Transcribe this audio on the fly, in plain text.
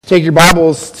Take your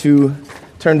Bibles to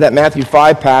turn to that Matthew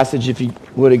 5 passage, if you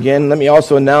would again. Let me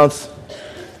also announce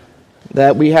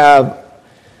that we have,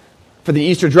 for the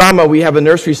Easter drama, we have a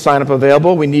nursery sign-up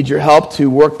available. We need your help to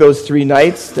work those 3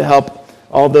 nights to help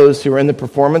all those who are in the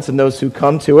performance and those who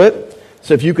come to it.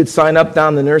 So if you could sign up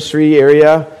down the nursery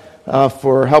area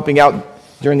for helping out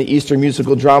during the Easter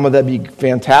musical drama, that'd be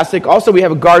fantastic. Also, we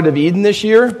have a Garden of Eden this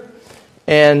year,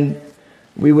 and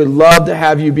we would love to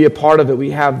have you be a part of it.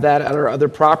 We have that at our other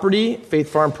property, Faith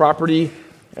Farm property.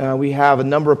 We have a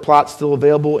number of plots still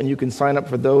available, and you can sign up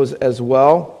for those as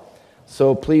well.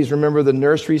 So please remember the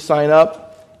nursery sign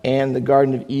up and the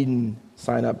Garden of Eden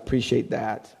sign up. Appreciate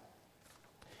that.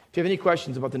 If you have any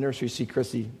questions about the nursery, see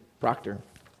Chrissy Proctor.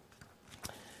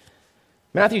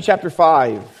 Matthew chapter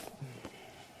 5.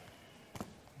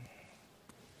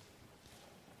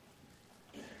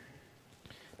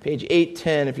 Page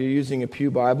 810 if you're using a Pew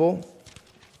Bible.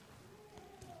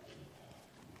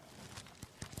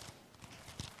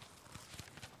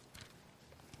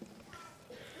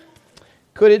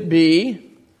 Could it be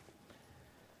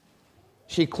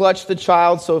she clutched the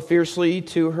child so fiercely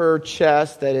to her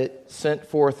chest that it sent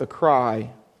forth a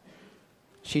cry?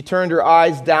 She turned her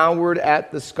eyes downward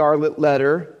at the scarlet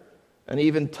letter and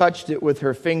even touched it with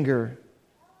her finger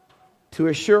to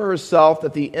assure herself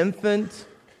that the infant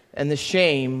and the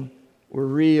shame were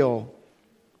real.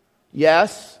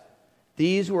 Yes,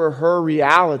 these were her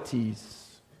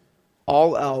realities.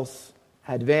 All else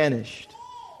had vanished.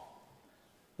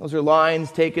 Those are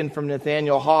lines taken from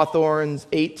Nathaniel Hawthorne's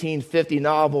 1850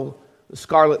 novel, The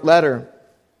Scarlet Letter.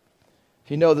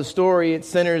 If you know the story, it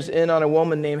centers in on a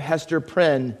woman named Hester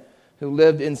Prynne, who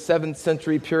lived in 7th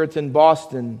century Puritan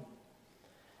Boston.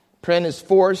 Prynne is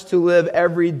forced to live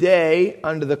every day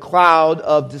under the cloud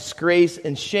of disgrace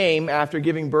and shame after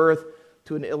giving birth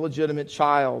to an illegitimate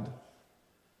child.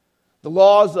 The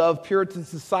laws of Puritan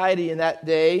society in that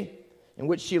day in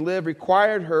which she lived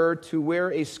required her to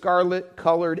wear a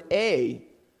scarlet-colored A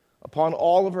upon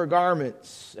all of her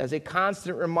garments as a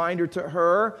constant reminder to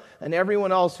her and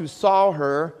everyone else who saw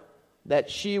her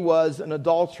that she was an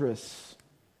adulteress.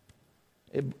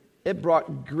 It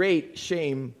brought great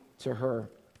shame to her.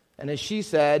 And as she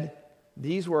said,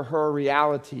 these were her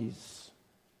realities.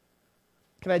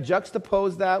 Can I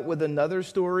juxtapose that with another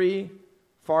story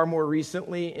far more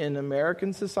recently in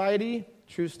American society?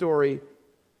 True story.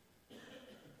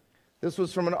 This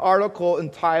was from an article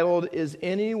entitled, "Is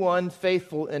Anyone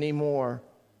Faithful Anymore?"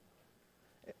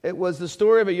 It was the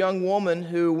story of a young woman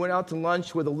who went out to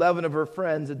lunch with 11 of her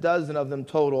friends, a dozen of them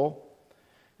total.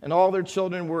 And all their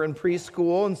children were in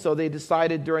preschool, and so they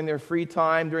decided during their free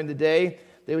time during the day,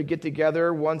 they would get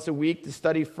together once a week to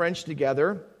study French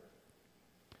together.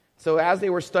 So as they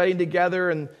were studying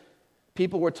together and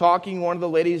people were talking, one of the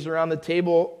ladies around the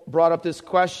table brought up this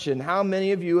question: how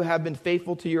many of you have been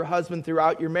faithful to your husband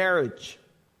throughout your marriage?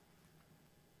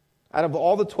 Out of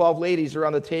all the 12 ladies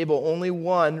around the table, only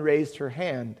one raised her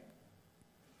hand.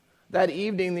 That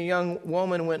evening, the young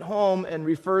woman went home and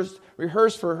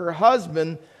rehearsed for her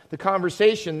husband the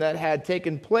conversation that had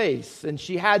taken place, and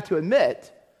she had to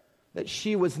admit that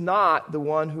she was not the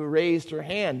one who raised her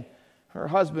hand. Her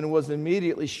husband was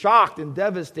immediately shocked and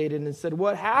devastated and said,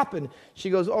 "What happened?" She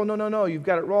goes, "Oh, no, you've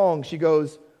got it wrong." She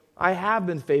goes, "I have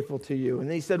been faithful to you." And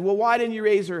he said, "Well, why didn't you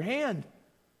raise her hand?"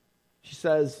 She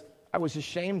says, "I was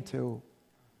ashamed to."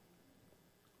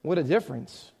 What a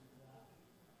difference.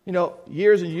 You know,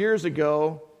 years and years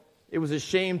ago, it was a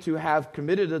shame to have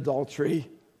committed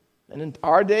adultery. And in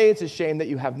our day, it's a shame that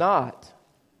you have not.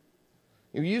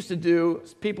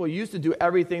 People used to do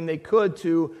everything they could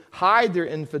to hide their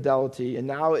infidelity, and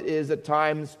now it is at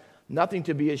times nothing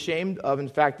to be ashamed of. In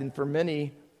fact, and for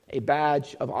many, a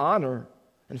badge of honor.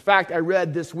 In fact, I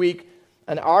read this week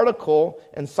an article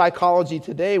in Psychology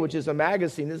Today, which is a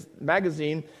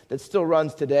magazine that still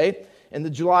runs today. In the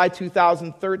July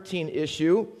 2013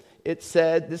 issue, it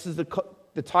said,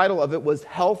 the title of it was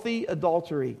 "Healthy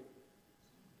Adultery."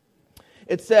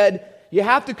 It said, you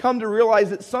have to come to realize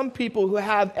that some people who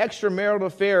have extramarital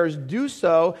affairs do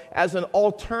so as an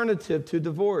alternative to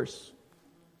divorce.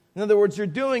 In other words, they're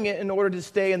doing it in order to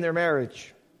stay in their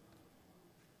marriage.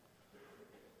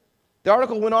 The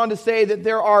article went on to say that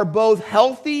there are both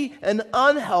healthy and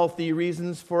unhealthy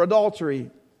reasons for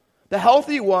adultery. The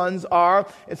healthy ones are,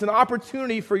 it's an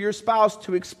opportunity for your spouse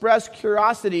to express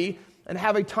curiosity and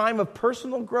have a time of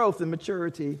personal growth and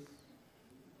maturity.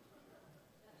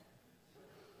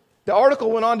 The article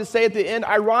went on to say at the end,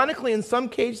 ironically, in some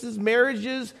cases,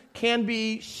 marriages can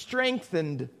be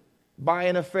strengthened by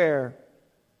an affair.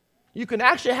 You can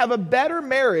actually have a better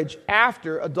marriage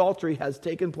after adultery has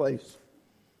taken place.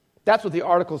 That's what the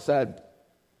article said.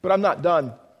 But I'm not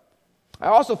done. I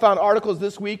also found articles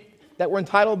this week that were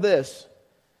entitled this,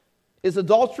 Is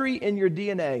Adultery in Your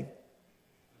DNA?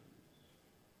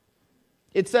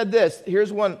 It said this,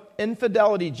 here's one,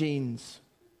 infidelity genes.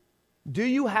 Do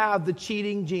you have the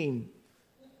cheating gene?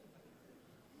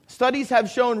 Studies have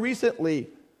shown recently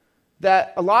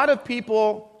that a lot of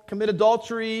people commit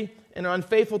adultery and are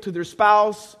unfaithful to their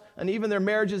spouse, and even their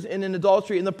marriages end in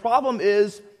adultery. And the problem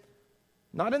is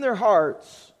not in their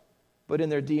hearts, but in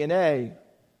their DNA.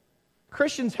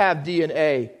 Christians have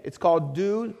DNA. It's called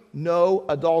do no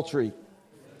adultery.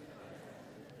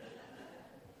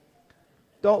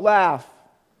 Don't laugh,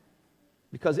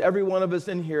 because every one of us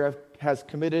in here has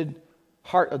committed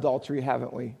heart adultery,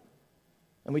 haven't we?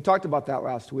 And we talked about that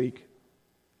last week.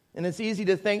 And it's easy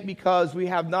to think because we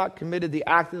have not committed the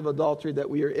act of adultery that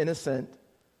we are innocent.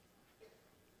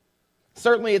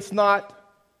 Certainly it's not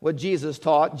what Jesus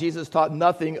taught. Jesus taught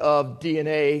nothing of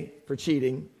DNA for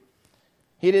cheating.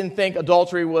 He didn't think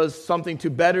adultery was something to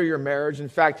better your marriage. In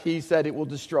fact, he said it will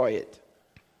destroy it.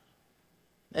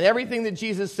 And everything that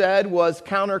Jesus said was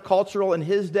countercultural in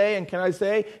his day, and can I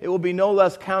say, it will be no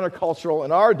less countercultural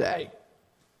in our day.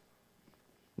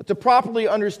 But to properly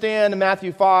understand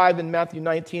Matthew 5 and Matthew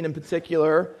 19 in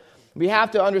particular, we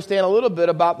have to understand a little bit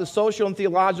about the social and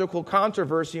theological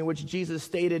controversy in which Jesus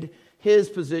stated his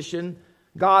position,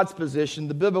 God's position,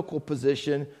 the biblical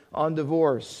position on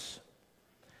divorce.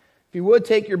 If you would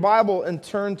take your Bible and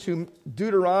turn to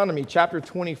Deuteronomy chapter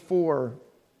 24.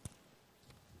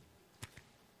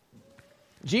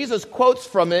 Jesus quotes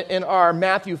from it in our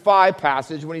Matthew 5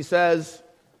 passage when he says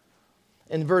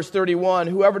in verse 31,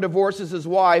 whoever divorces his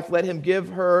wife, let him give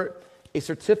her a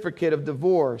certificate of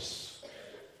divorce.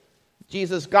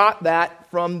 Jesus got that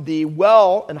from the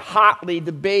well and hotly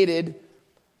debated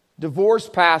divorce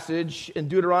passage in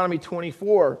Deuteronomy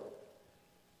 24.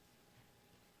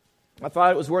 I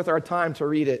thought it was worth our time to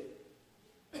read it.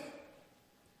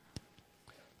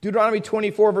 Deuteronomy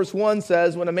 24 verse 1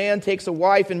 says, when a man takes a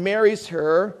wife and marries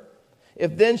her,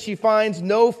 if then she finds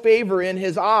no favor in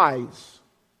his eyes.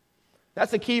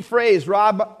 That's a key phrase.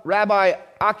 Rabbi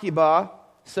Akiba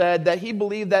said that he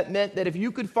believed that meant that if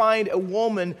you could find a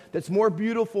woman that's more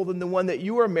beautiful than the one that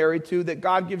you are married to, that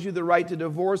God gives you the right to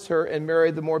divorce her and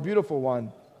marry the more beautiful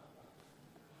one.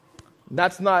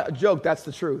 That's not a joke, that's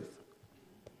the truth.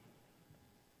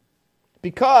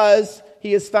 Because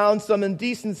he has found some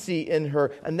indecency in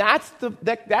her. And that's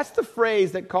the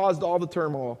phrase that caused all the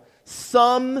turmoil.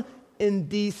 Some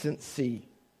indecency.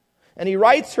 And he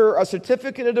writes her a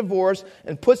certificate of divorce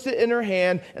and puts it in her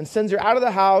hand and sends her out of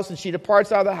the house, and she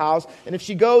departs out of the house. And if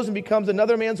she goes and becomes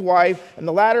another man's wife, and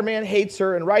the latter man hates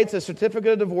her and writes a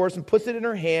certificate of divorce and puts it in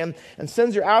her hand and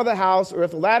sends her out of the house, or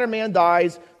if the latter man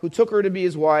dies who took her to be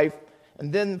his wife,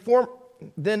 and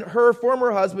then her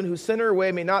former husband who sent her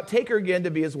away may not take her again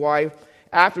to be his wife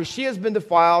after she has been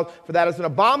defiled, for that is an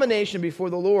abomination before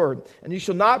the Lord. And you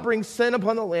shall not bring sin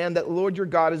upon the land that the Lord your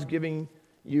God is giving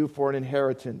you for an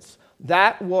inheritance.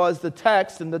 That was the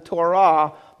text in the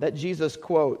Torah that Jesus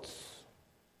quotes.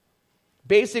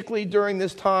 Basically, during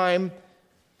this time,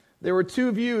 there were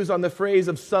two views on the phrase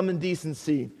of some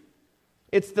indecency.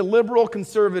 It's the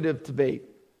liberal-conservative debate.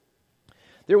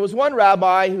 There was one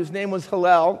rabbi whose name was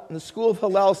Hillel, and the school of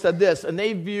Hillel said this, and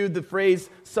they viewed the phrase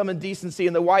some indecency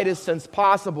in the widest sense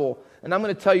possible. And I'm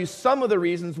going to tell you some of the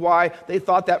reasons why they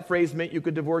thought that phrase meant you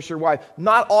could divorce your wife.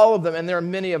 Not all of them, and there are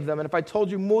many of them. And if I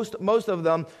told you most of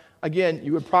them, again,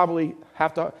 you would probably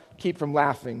have to keep from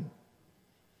laughing.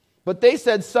 But they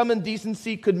said some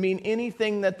indecency could mean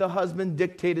anything that the husband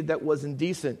dictated that was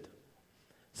indecent.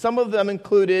 Some of them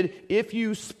included, if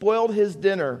you spoiled his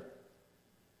dinner,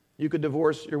 you could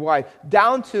divorce your wife.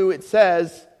 Down to, it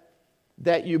says,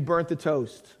 that you burnt the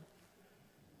toast.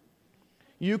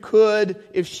 You could,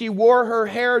 if she wore her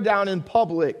hair down in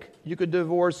public, you could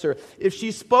divorce her. If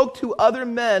she spoke to other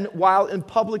men while in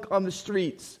public on the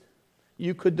streets,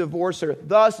 you could divorce her.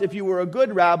 Thus, if you were a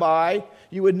good rabbi,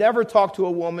 you would never talk to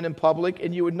a woman in public,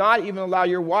 and you would not even allow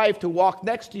your wife to walk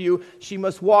next to you. She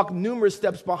must walk numerous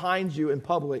steps behind you in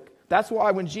public. That's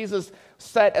why when Jesus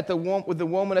sat with the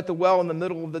woman at the well in the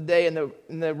middle of the day, and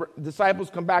the disciples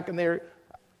come back and they're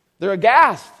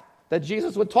aghast that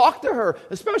Jesus would talk to her,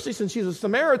 especially since she's a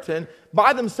Samaritan,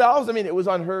 by themselves. I mean, it was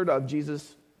unheard of.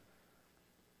 Jesus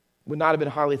would not have been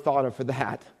highly thought of for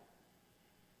that.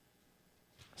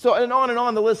 So, and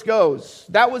on the list goes.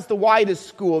 That was the widest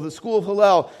school, the school of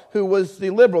Hillel, who was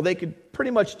the liberal. They could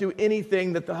pretty much do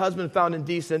anything that the husband found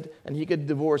indecent, and he could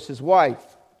divorce his wife.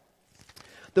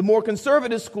 The more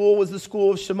conservative school was the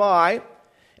school of Shammai,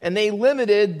 and they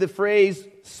limited the phrase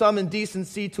some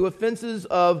indecency to offenses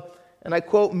of, and I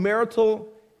quote,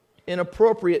 marital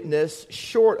inappropriateness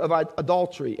short of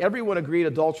adultery. Everyone agreed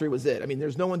adultery was it. I mean,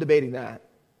 there's no one debating that.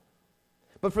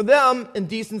 But for them,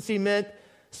 indecency meant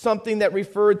something that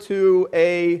referred to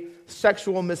a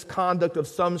sexual misconduct of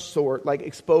some sort, like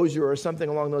exposure or something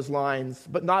along those lines,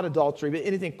 but not adultery, but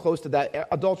anything close to that.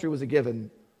 Adultery was a given.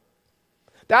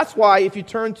 That's why if you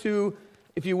turn to,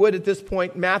 if you would at this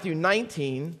point, Matthew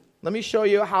 19, let me show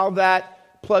you how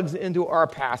that plugs into our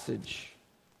passage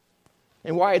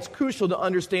and why it's crucial to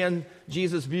understand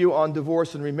Jesus' view on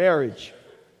divorce and remarriage.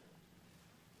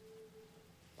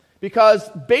 Because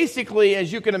basically,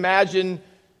 as you can imagine,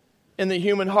 in the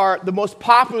human heart, the most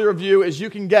popular view, as you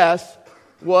can guess,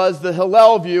 was the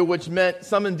Hillel view, which meant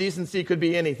some indecency could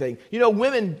be anything. You know,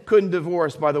 women couldn't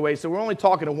divorce, by the way, so we're only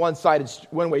talking a one-sided,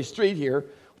 one-way street here.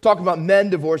 We're talking about men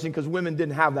divorcing because women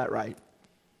didn't have that right.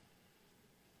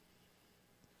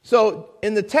 So,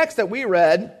 in the text that we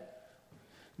read,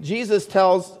 Jesus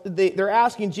tells, they're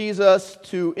asking Jesus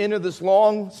to enter this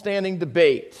long-standing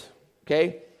debate,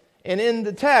 okay? And in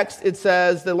the text, it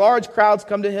says, the large crowds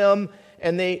come to him,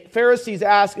 and the Pharisees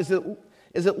ask, is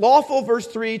it lawful, verse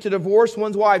 3, to divorce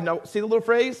one's wife? Now, see the little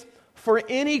phrase? For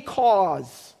any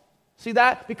cause. See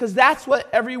that? Because that's what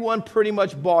everyone pretty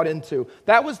much bought into.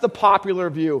 That was the popular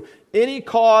view. Any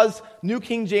cause, New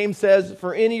King James says,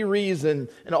 for any reason.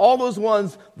 And all those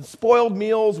ones, spoiled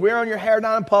meals, wearing your hair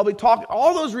down in public, talking,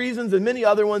 all those reasons and many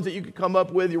other ones that you could come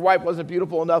up with, your wife wasn't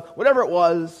beautiful enough, whatever it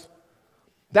was.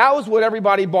 That was what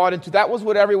everybody bought into. That was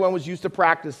what everyone was used to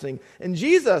practicing. And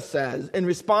Jesus says, in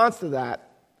response to that,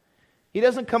 he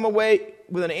doesn't come away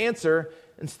with an answer.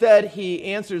 Instead, he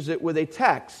answers it with a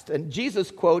text. And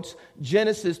Jesus quotes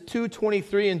Genesis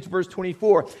 2:23 and verse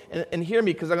 24. And hear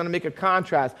me, because I'm going to make a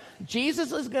contrast.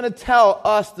 Jesus is going to tell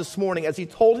us this morning, as he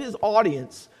told his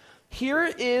audience, here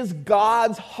is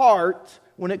God's heart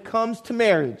when it comes to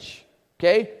marriage.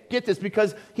 Okay? Get this,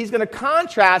 because he's going to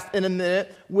contrast in a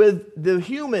minute with the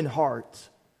human heart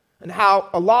and how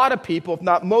a lot of people, if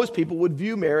not most people, would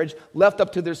view marriage left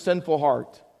up to their sinful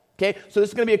heart. Okay? So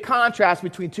this is going to be a contrast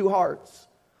between two hearts.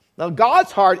 Now,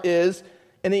 God's heart is,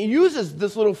 and he uses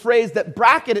this little phrase that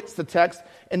brackets the text.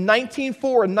 In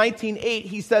 19:4 and 19:8,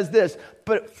 he says this,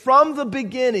 but from the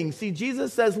beginning, see,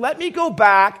 Jesus says, let me go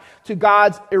back to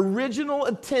God's original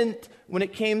intent when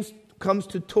it comes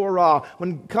to Torah.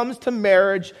 When it comes to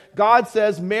marriage, God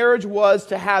says marriage was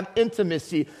to have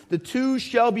intimacy. The two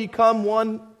shall become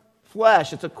one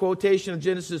flesh. It's a quotation of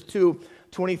Genesis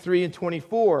 2:23 and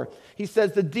 24. He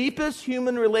says the deepest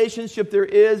human relationship there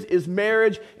is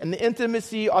marriage, and the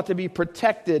intimacy ought to be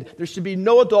protected. There should be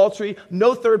no adultery,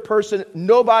 no third person,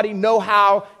 nobody, no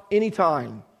how,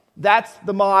 anytime. That's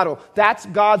the model. That's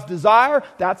God's desire.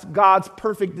 That's God's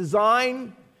perfect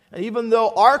design. And even though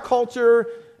our culture,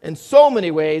 in so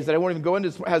many ways that I won't even go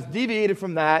into, has deviated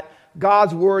from that,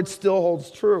 God's word still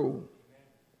holds true.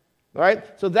 All right?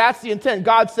 So that's the intent.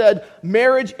 God said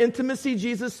marriage intimacy,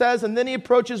 Jesus says, and then he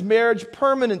approaches marriage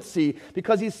permanency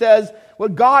because he says,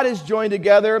 what God has joined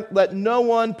together, let no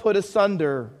one put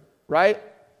asunder. Right?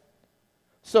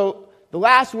 So the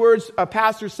last words a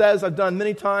pastor says, I've done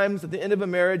many times at the end of a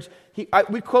marriage,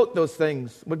 we quote those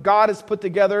things. What God has put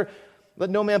together, let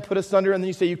no man put asunder, and then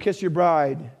you say, you kiss your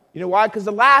bride. You know why? Because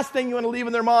the last thing you want to leave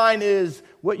in their mind is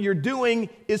what you're doing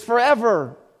is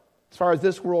forever, as far as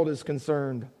this world is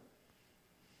concerned.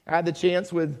 I had the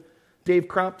chance with Dave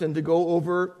Crompton to go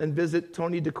over and visit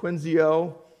Tony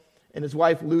DiQuinzio and his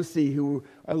wife Lucy, who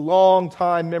are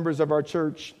long-time members of our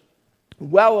church,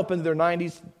 well up into their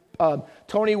 90s.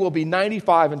 Tony will be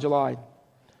 95 in July,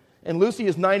 and Lucy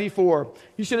is 94.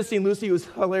 You should have seen Lucy. It was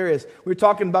hilarious. We were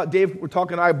talking about Dave. We're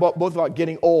talking both about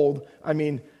getting old. I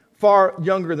mean, far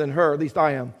younger than her, at least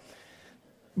I am.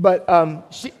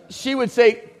 But she would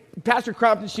say, Pastor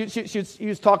Crompton, he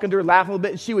was talking to her, laughing a little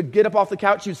bit, and she would get up off the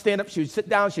couch, she would stand up, she would sit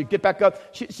down, she would get back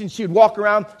up, she would walk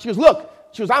around. She goes, look,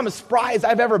 I'm as spry as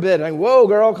I've ever been. I'm like, whoa,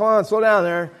 girl, come on, slow down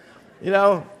there, you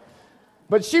know.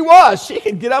 But she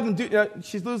could get up and do,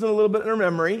 she's losing a little bit in her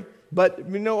memory, but,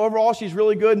 overall, she's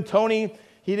really good. And Tony,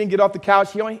 he didn't get off the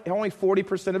couch. He only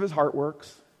 40% of his heart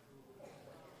works.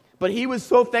 But he was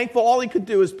so thankful, all he could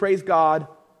do is praise God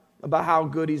about how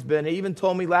good he's been. He even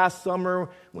told me last summer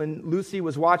when Lucy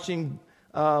was watching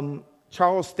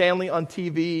Charles Stanley on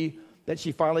TV that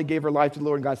she finally gave her life to the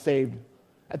Lord and got saved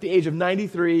at the age of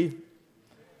 93,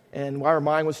 and while her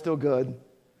mind was still good.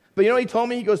 But he told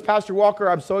me, he goes, Pastor Walker,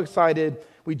 I'm so excited.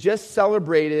 We just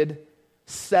celebrated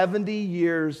 70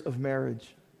 years of marriage.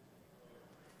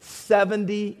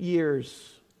 70 years.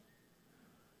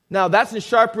 Now, that's in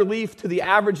sharp relief to the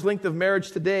average length of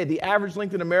marriage today. The average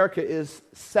length in America is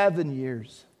 7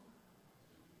 years.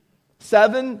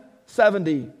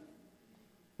 70.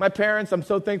 My parents, I'm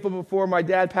so thankful, before my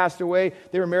dad passed away,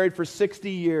 they were married for 60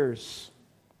 years.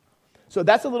 So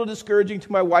that's a little discouraging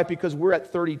to my wife because we're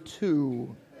at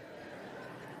 32.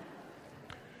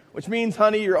 Which means,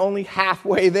 honey, you're only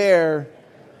halfway there.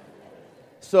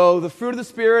 So the fruit of the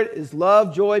Spirit is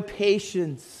love, joy,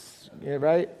 patience. Yeah,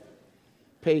 right?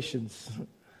 Patience.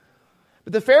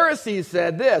 But the Pharisees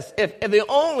said this: if the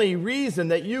only reason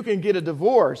that you can get a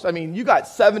divorce, I mean, you got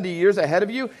 70 years ahead of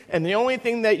you, and the only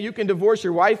thing that you can divorce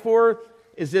your wife for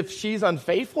is if she's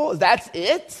unfaithful, that's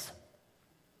it?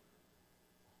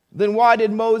 Then why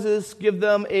did Moses give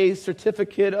them a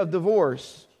certificate of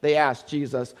divorce? They asked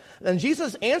Jesus. And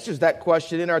Jesus answers that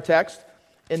question in our text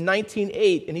in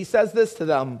 19:8, and he says this to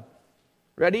them.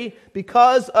 Ready?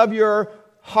 Because of your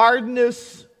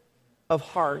hardness of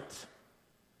heart.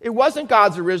 It wasn't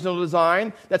God's original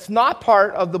design. That's not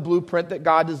part of the blueprint that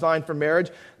God designed for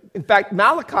marriage. In fact,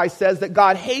 Malachi says that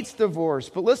God hates divorce.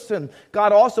 But listen,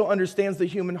 God also understands the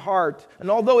human heart.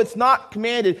 And although it's not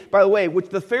commanded, by the way, which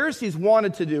the Pharisees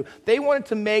wanted to do, they wanted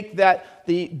to make that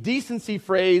the decency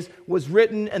phrase was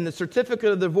written and the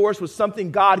certificate of divorce was something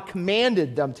God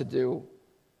commanded them to do.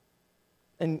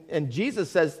 And Jesus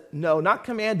says, no, not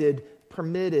commanded,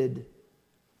 permitted.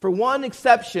 For one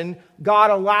exception,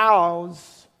 God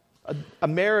allows a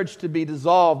marriage to be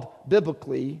dissolved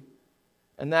biblically,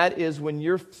 and that is when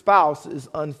your spouse is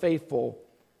unfaithful.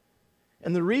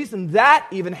 And the reason that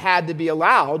even had to be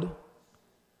allowed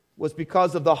was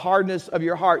because of the hardness of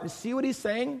your heart. You see what he's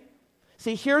saying?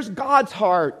 See, here's God's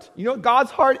heart. You know what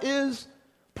God's heart is?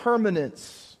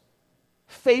 Permanence.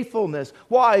 Faithfulness.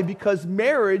 Why? Because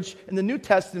marriage in the New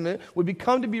Testament would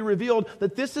become to be revealed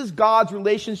that this is God's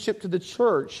relationship to the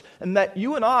church, and that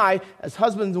you and I, as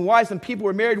husbands and wives and people who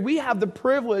are married, we have the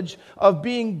privilege of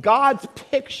being God's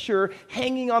picture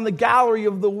hanging on the gallery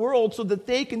of the world so that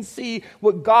they can see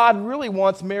what God really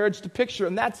wants marriage to picture,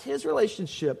 and that's his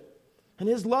relationship and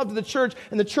his love to the church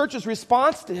and the church's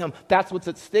response to him. That's what's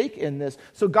at stake in this.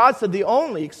 So God said the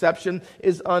only exception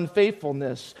is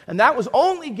unfaithfulness. And that was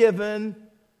only given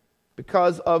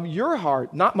because of your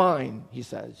heart, not mine, he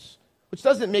says. Which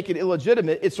doesn't make it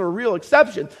illegitimate. It's a real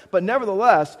exception. But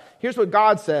nevertheless, here's what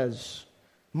God says.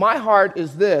 My heart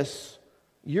is this.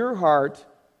 Your heart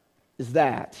is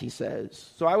that, he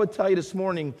says. So I would tell you this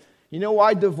morning, you know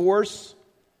why divorce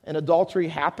and adultery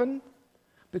happen?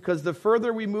 Because the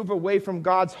further we move away from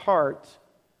God's heart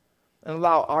and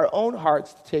allow our own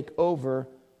hearts to take over,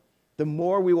 the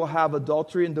more we will have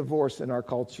adultery and divorce in our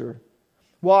culture.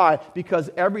 Why? Because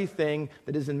everything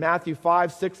that is in Matthew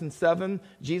 5, 6, and 7,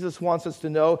 Jesus wants us to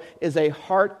know, is a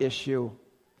heart issue.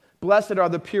 Blessed are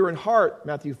the pure in heart,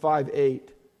 Matthew 5,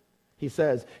 8. He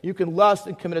says, you can lust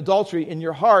and commit adultery in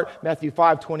your heart, Matthew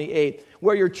 5:28.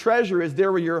 Where your treasure is,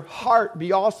 there will your heart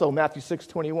be also, Matthew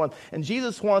 6:21. And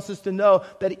Jesus wants us to know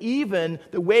that even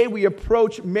the way we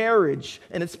approach marriage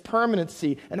and its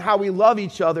permanency and how we love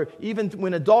each other, even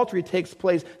when adultery takes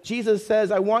place, Jesus says,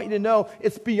 I want you to know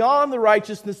it's beyond the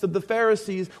righteousness of the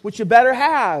Pharisees, which you better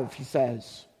have, he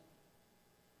says.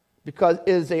 Because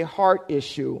it is a heart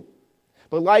issue.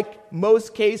 But like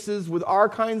most cases with our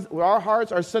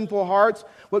hearts, our sinful hearts,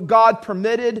 what God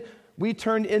permitted, we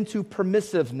turned into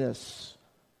permissiveness.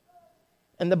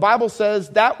 And the Bible says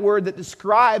that word that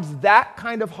describes that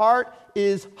kind of heart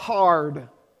is hard.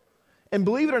 And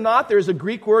believe it or not, there's a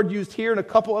Greek word used here and a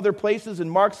couple other places in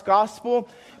Mark's gospel,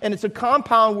 and it's a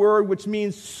compound word which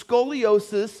means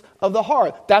scoliosis of the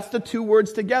heart. That's the two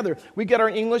words together. We get our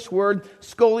English word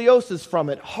scoliosis from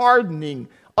it, hardening,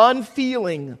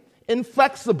 unfeeling,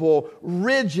 inflexible,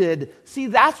 rigid. See,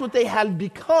 that's what they had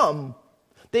become.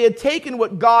 They had taken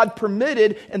what God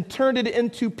permitted and turned it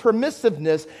into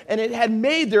permissiveness, and it had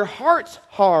made their hearts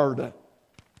hard.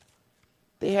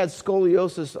 They had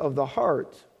scoliosis of the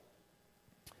heart.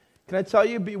 Can I tell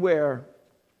you, beware,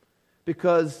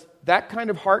 because that kind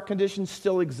of heart condition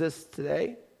still exists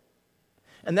today.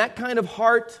 And that kind of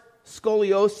heart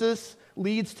scoliosis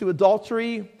leads to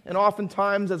adultery, and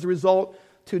oftentimes, as a result,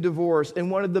 to divorce. And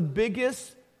one of the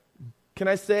biggest, can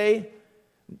I say,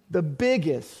 the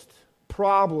biggest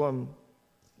problem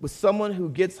with someone who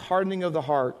gets hardening of the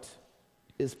heart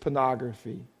is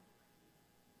pornography.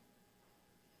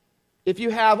 If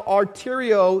you have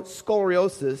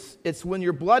arteriosclerosis, it's when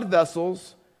your blood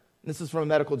vessels, this is from a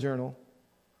medical journal,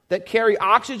 that carry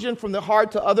oxygen from the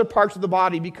heart to other parts of the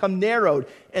body become narrowed.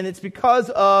 And it's because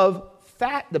of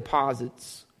fat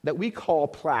deposits that we call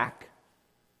plaque.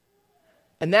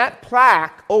 And that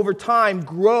plaque, over time,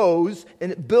 grows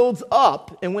and it builds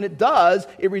up. And when it does,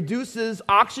 it reduces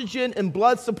oxygen and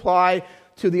blood supply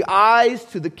to the eyes,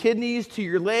 to the kidneys, to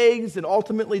your legs, and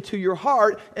ultimately to your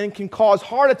heart, and can cause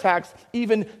heart attacks,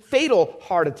 even fatal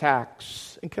heart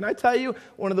attacks. And can I tell you,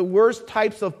 one of the worst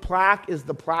types of plaque is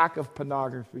the plaque of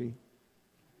pornography.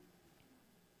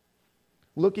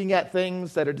 Looking at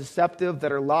things that are deceptive,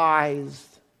 that are lies,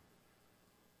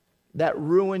 that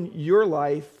ruin your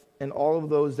life and all of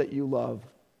those that you love.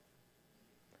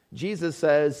 Jesus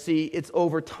says, see, it's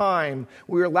over time.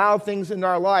 We allow things in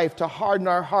our life to harden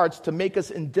our hearts, to make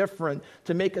us indifferent,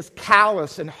 to make us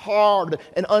callous and hard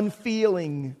and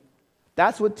unfeeling.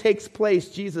 That's what takes place,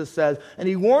 Jesus says. And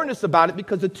he warned us about it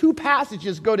because the two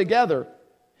passages go together.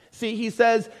 See, he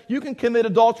says you can commit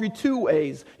adultery two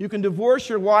ways. You can divorce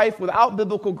your wife without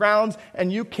biblical grounds,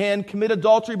 and you can commit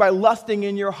adultery by lusting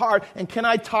in your heart. And can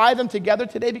I tie them together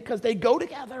today? Because they go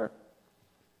together.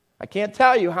 I can't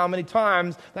tell you how many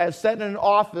times I have sat in an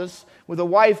office with a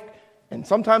wife and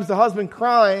sometimes the husband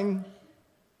crying,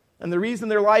 and the reason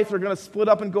their lives are going to split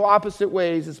up and go opposite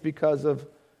ways is because of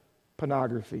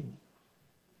pornography.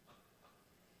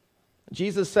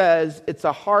 Jesus says it's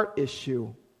a heart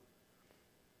issue.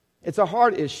 It's a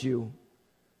heart issue.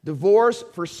 Divorce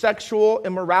for sexual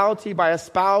immorality by a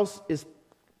spouse is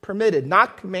permitted,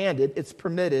 not commanded, it's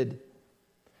permitted.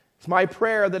 It's my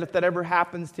prayer that if that ever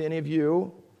happens to any of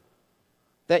you,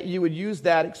 that you would use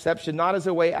that exception not as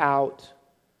a way out,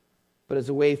 but as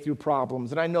a way through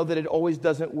problems. And I know that it always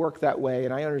doesn't work that way,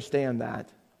 and I understand that.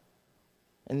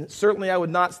 And certainly I would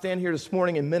not stand here this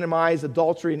morning and minimize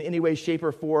adultery in any way, shape,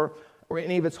 or form, or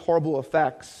any of its horrible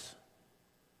effects.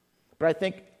 But I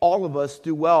think all of us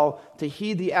do well to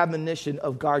heed the admonition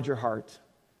of guard your heart.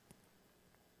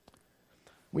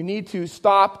 We need to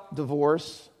stop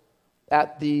divorce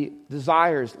at the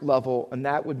desires level, and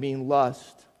that would mean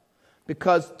lust.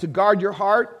 Because to guard your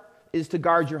heart is to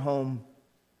guard your home.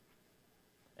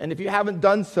 And if you haven't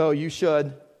done so, you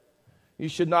should. You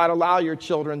should not allow your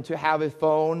children to have a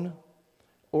phone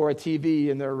or a TV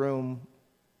in their room.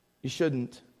 You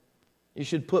shouldn't. You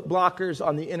should put blockers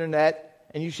on the internet,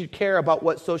 and you should care about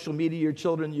what social media your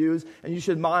children use, and you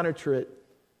should monitor it.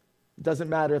 It doesn't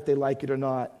matter if they like it or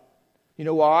not. You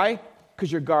know why? Because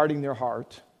you're guarding their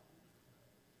heart.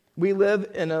 We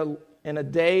live in a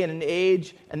day and an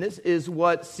age, and this is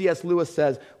what C.S. Lewis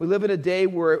says. We live in a day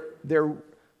where there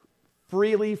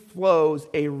freely flows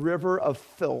a river of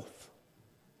filth.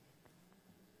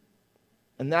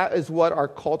 And that is what our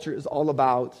culture is all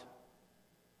about.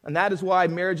 And that is why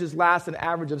marriages last an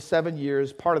average of 7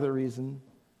 years, part of the reason.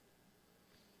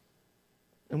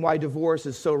 And why divorce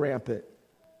is so rampant.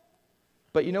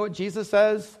 But you know what Jesus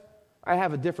says? I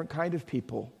have a different kind of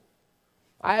people.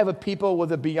 I have a people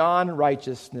with a beyond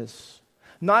righteousness.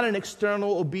 Not an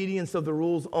external obedience of the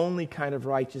rules only kind of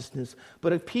righteousness,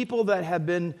 but a people that have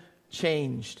been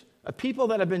changed. A people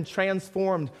that have been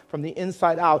transformed from the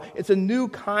inside out. It's a new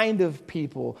kind of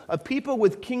people. A people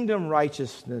with kingdom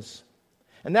righteousness.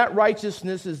 And that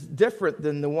righteousness is different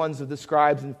than the ones of the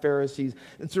scribes and Pharisees.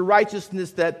 It's a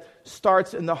righteousness that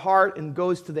starts in the heart and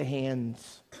goes to the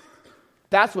hands.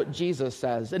 That's what Jesus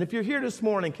says. And if you're here this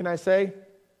morning, can I say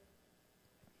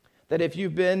that if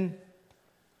you've been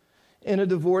in a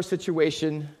divorce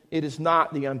situation, it is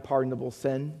not the unpardonable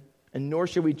sin, and nor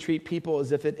should we treat people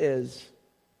as if it is.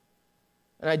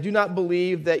 And I do not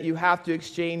believe that you have to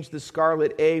exchange the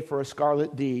scarlet A for a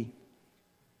scarlet D,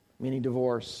 meaning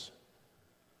divorce.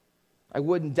 I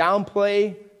wouldn't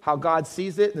downplay how God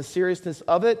sees it and the seriousness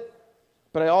of it,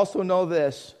 but I also know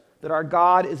this, that our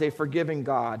God is a forgiving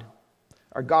God.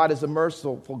 Our God is a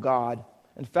merciful God.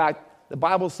 In fact, the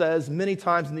Bible says many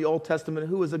times in the Old Testament,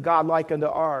 who is a God like unto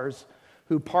ours,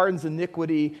 who pardons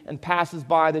iniquity and passes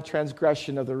by the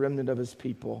transgression of the remnant of his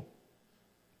people.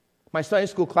 My Sunday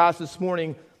school class this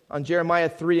morning on Jeremiah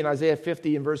 3 and Isaiah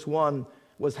 50 in verse 1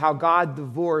 was how God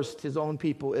divorced his own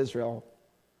people, Israel.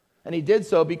 And he did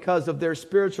so because of their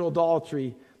spiritual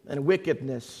adultery and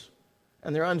wickedness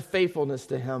and their unfaithfulness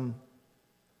to him.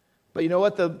 But you know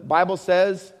what the Bible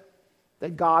says?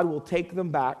 That God will take them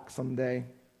back someday.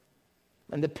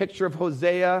 And the picture of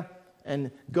Hosea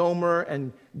and Gomer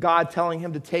and God telling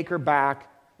him to take her back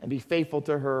and be faithful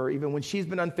to her, even when she's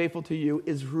been unfaithful to you,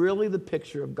 is really the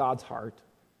picture of God's heart.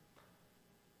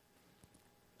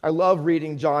 I love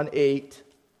reading John 8.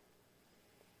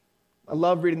 I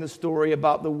love reading the story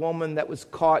about the woman that was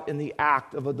caught in the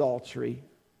act of adultery.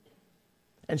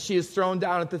 And she is thrown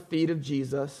down at the feet of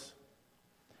Jesus.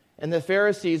 And the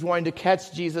Pharisees, wanting to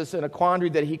catch Jesus in a quandary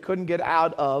that he couldn't get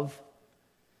out of,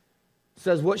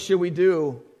 says, what should we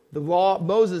do? The law,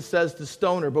 Moses says to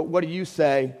stone her, but what do you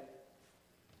say?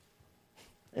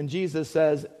 And Jesus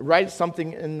says, write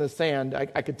something in the sand.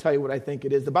 I could tell you what I think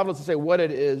it is. The Bible doesn't say what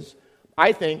it is.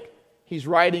 I think he's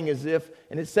writing as if,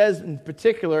 and it says in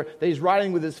particular that he's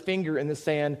writing with his finger in the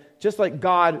sand, just like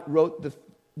God wrote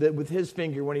with his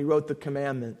finger when he wrote the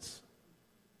commandments.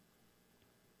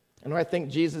 And what I think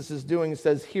Jesus is doing is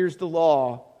says, here's the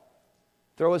law.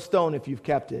 Throw a stone if you've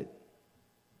kept it.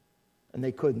 And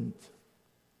they couldn't.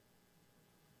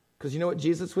 Because you know what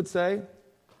Jesus would say?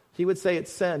 He would say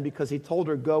it's sin because he told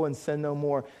her, go and sin no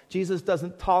more. Jesus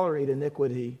doesn't tolerate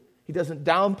iniquity. He doesn't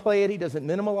downplay it. He doesn't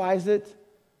minimize it.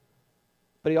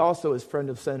 But he also is friend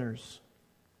of sinners.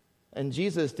 And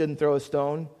Jesus didn't throw a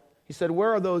stone. He said,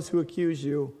 where are those who accuse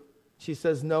you? She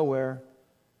says, nowhere.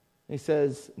 And he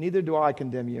says, neither do I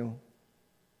condemn you.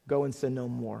 Go and sin no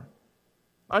more.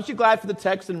 Aren't you glad for the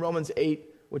text in Romans 8,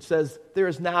 which says, there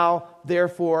is now,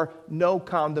 therefore, no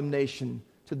condemnation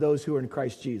to those who are in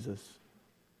Christ Jesus.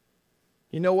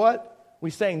 You know what? We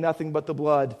sang nothing but the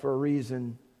blood for a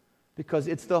reason. Because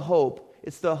it's the hope.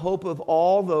 It's the hope of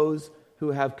all those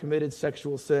who have committed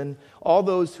sexual sin, all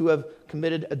those who have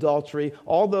committed adultery,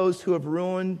 all those who have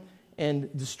ruined and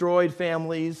destroyed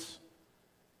families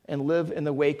and live in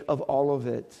the wake of all of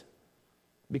it.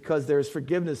 Because there's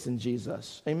forgiveness in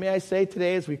Jesus. And may I say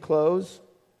today as we close,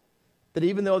 that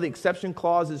even though the exception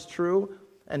clause is true,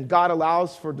 and God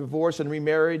allows for divorce and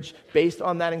remarriage based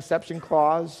on that exception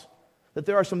clause, that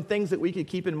there are some things that we could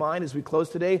keep in mind as we close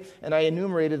today, and I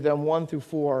enumerated them 1 through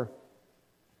 4.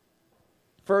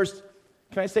 First,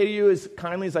 can I say to you as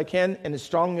kindly as I can and as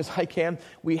strongly as I can,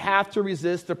 we have to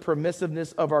resist the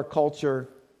permissiveness of our culture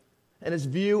and its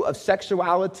view of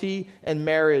sexuality and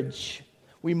marriage.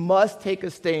 We must take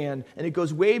a stand, and it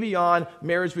goes way beyond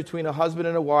marriage between a husband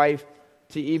and a wife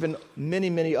to even many,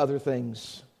 many other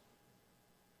things.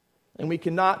 And we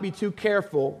cannot be too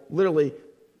careful, literally,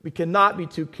 we cannot be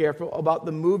too careful about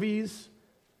the movies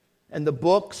and the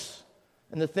books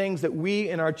and the things that we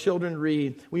and our children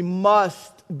read. We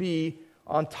must be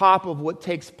on top of what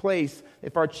takes place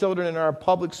if our children in our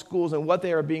public schools and what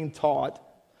they are being taught.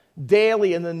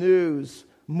 Daily in the news,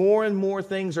 more and more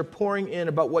things are pouring in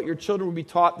about what your children will be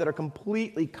taught that are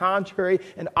completely contrary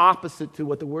and opposite to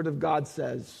what the Word of God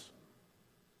says.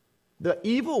 The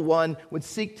evil one would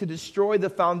seek to destroy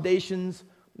the foundations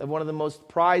of one of the most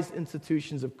prized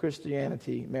institutions of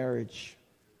Christianity, marriage.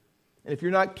 And if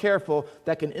you're not careful,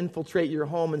 that can infiltrate your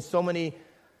home in so many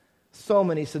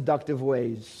seductive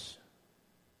ways.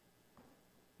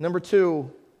 Number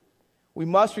 2, we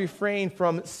must refrain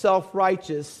from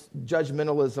self-righteous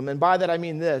judgmentalism. And by that I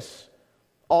mean this.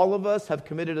 All of us have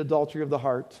committed adultery of the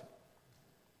heart.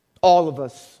 All of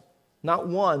us. Not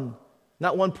one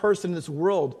person in this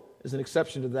world is an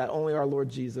exception to that. Only our Lord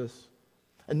Jesus.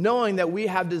 And knowing that we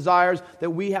have desires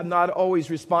that we have not always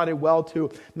responded well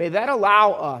to, may that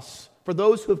allow us, for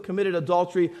those who have committed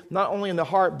adultery, not only in the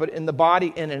heart, but in the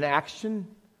body and in action,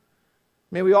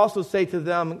 may we also say to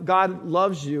them, God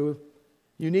loves you.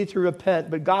 You need to repent,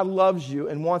 but God loves you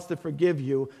and wants to forgive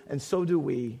you, and so do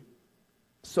we.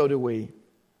 So do we.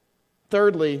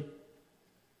 Thirdly,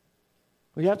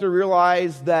 we have to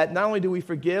realize that not only do we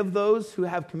forgive those who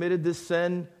have committed this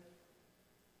sin,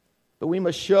 but we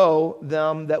must show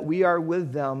them that we are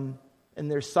with them in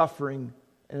their suffering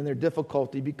and in their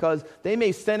difficulty, because they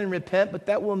may sin and repent, but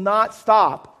that will not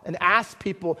stop. And ask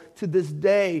people to this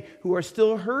day who are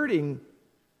still hurting,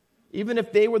 even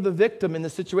if they were the victim in the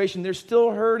situation, they're still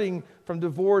hurting from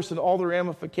divorce and all the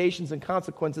ramifications and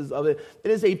consequences of it. It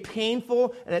is a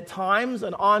painful and at times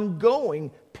an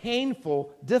ongoing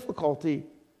painful difficulty.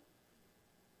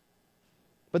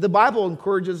 But the Bible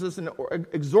encourages us and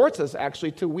exhorts us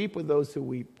actually to weep with those who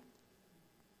weep.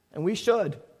 And we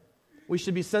should. We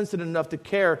should be sensitive enough to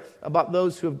care about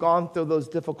those who have gone through those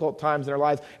difficult times in their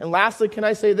lives. And lastly, can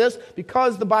I say this?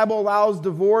 Because the Bible allows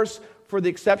divorce for the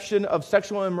exception of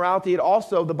sexual immorality, it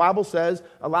also, the Bible says,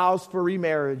 allows for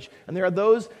remarriage. And there are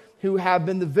those who have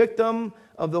been the victim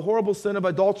of the horrible sin of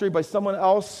adultery by someone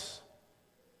else,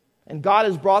 and God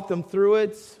has brought them through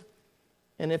it.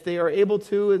 And if they are able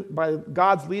to, by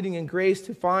God's leading and grace,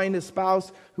 to find a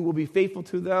spouse who will be faithful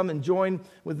to them and join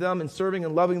with them in serving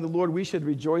and loving the Lord, we should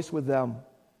rejoice with them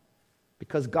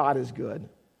because God is good.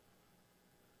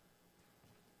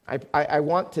 I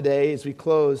want today, as we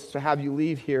close, to have you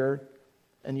leave here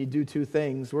and you do 2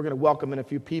 things. We're going to welcome in a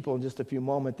few people in just a few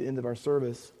moments at the end of our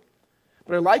service.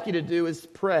 What I'd like you to do is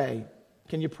pray.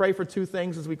 Can you pray for 2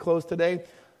 things as we close today?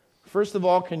 First of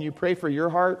all, can you pray for your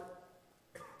heart?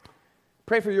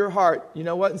 Pray for your heart. You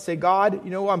know what? And say, God, you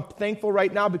know what? I'm thankful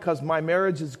right now because my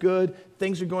marriage is good.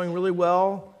 Things are going really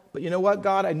well. But you know what,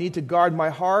 God? I need to guard my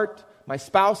heart, my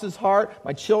spouse's heart,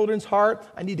 my children's heart.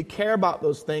 I need to care about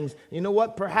those things. You know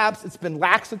what? Perhaps it's been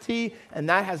laxity, and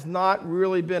that has not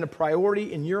really been a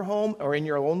priority in your home or in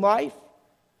your own life.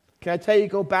 Can I tell you,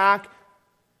 go back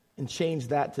and change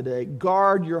that today.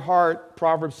 Guard your heart,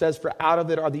 Proverbs says, for out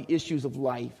of it are the issues of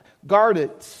life. Guard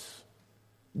it.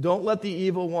 Don't let the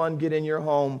evil one get in your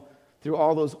home through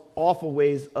all those awful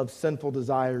ways of sinful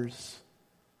desires.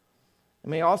 I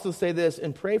may also say this,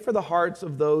 and pray for the hearts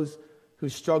of those who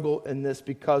struggle in this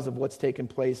because of what's taken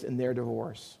place in their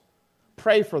divorce.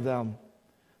 Pray for them,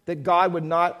 that God would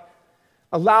not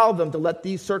allow them to let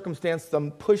these circumstances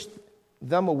push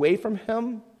them away from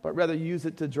Him, but rather use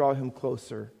it to draw Him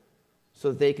closer so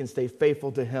that they can stay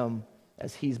faithful to Him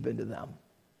as He's been to them.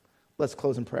 Let's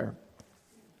close in prayer.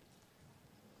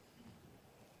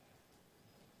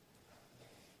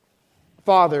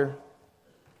 Father,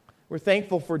 we're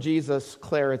thankful for Jesus'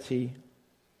 clarity.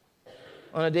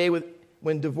 On a day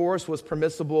when divorce was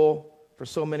permissible for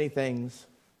so many things,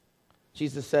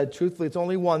 Jesus said, truthfully, it's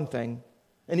only one thing.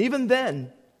 And even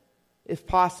then, if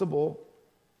possible,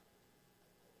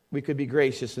 we could be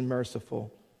gracious and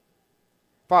merciful.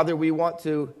 Father, we want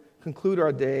to conclude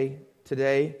our day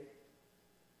today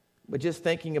by just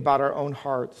thinking about our own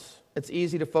hearts. It's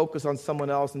easy to focus on someone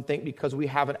else and think because we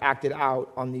haven't acted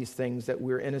out on these things that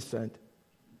we're innocent.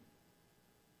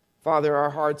 Father, our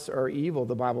hearts are evil,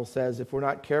 the Bible says. If we're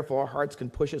not careful, our hearts can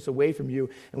push us away from you,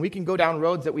 and we can go down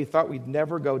roads that we thought we'd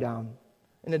never go down.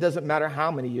 And it doesn't matter how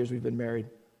many years we've been married.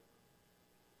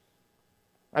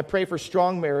 I pray for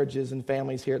strong marriages and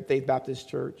families here at Faith Baptist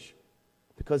Church,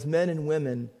 because men and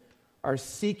women are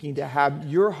seeking to have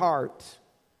your heart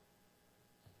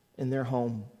in their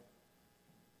home.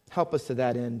 Help us to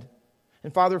that end.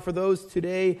 And Father, for those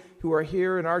today who are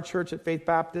here in our church at Faith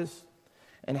Baptist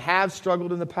and have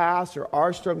struggled in the past or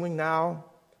are struggling now,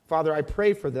 Father, I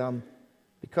pray for them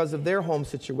because of their home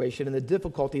situation and the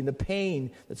difficulty and the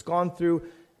pain that's gone through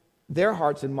their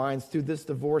hearts and minds through this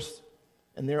divorce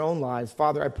in their own lives.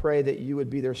 Father, I pray that you would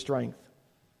be their strength.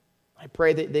 I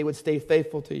pray that they would stay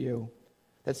faithful to you,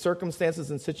 that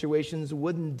circumstances and situations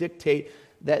wouldn't dictate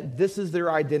that this is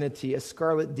their identity, as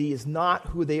Scarlet D is not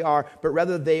who they are, but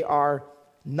rather they are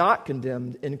not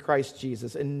condemned in Christ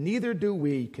Jesus, and neither do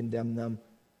we condemn them,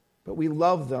 but we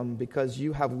love them because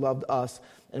you have loved us,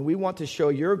 and we want to show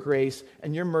your grace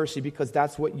and your mercy because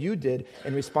that's what you did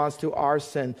in response to our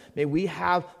sin. May we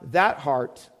have that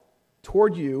heart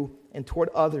toward you and toward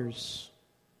others,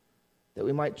 that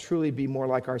we might truly be more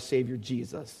like our Savior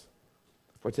Jesus.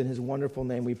 For it's in His wonderful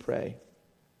name we pray.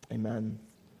 Amen.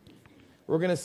 We're going to